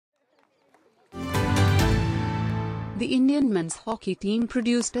The Indian men's hockey team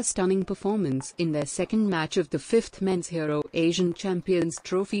produced a stunning performance in their second match of the 5th Men's Hero Asian Champions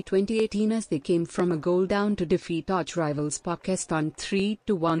Trophy 2018 as they came from a goal down to defeat arch rivals Pakistan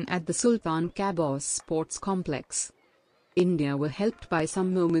 3-1 at the Sultan Qaboos Sports Complex. India were helped by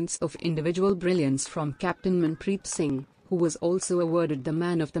some moments of individual brilliance from Captain Manpreet Singh, who was also awarded the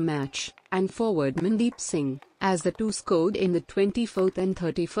man of the match, and Forward Mandeep Singh, as the two scored in the 24th and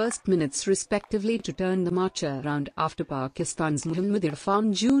 31st minutes respectively to turn the match around after Pakistan's Mohammad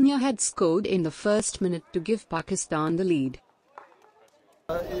Irfan Jr. had scored in the first minute to give Pakistan the lead.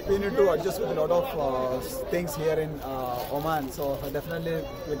 We need to adjust with a lot of things here in Oman, so definitely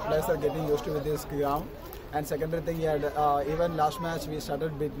with players are getting used to with this ground. And secondary thing, even last match we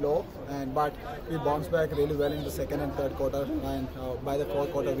started a bit low, but we bounced back really well in the second and third quarter, and by the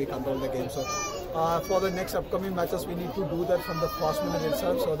fourth quarter we controlled the game. So for the next upcoming matches we need to do that from the first minute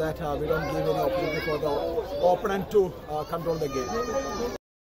itself, so that we don't give any opportunity for the opponent to control the game.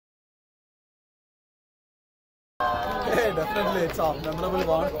 Definitely, it's a memorable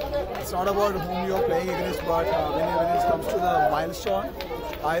one. It's not about whom you're playing against, but when it comes to the milestone,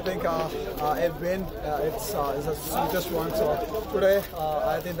 I think a win it's the sweetest one. So today,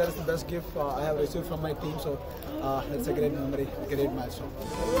 I think that is the best gift I have received from my team. So it's a great memory, great milestone.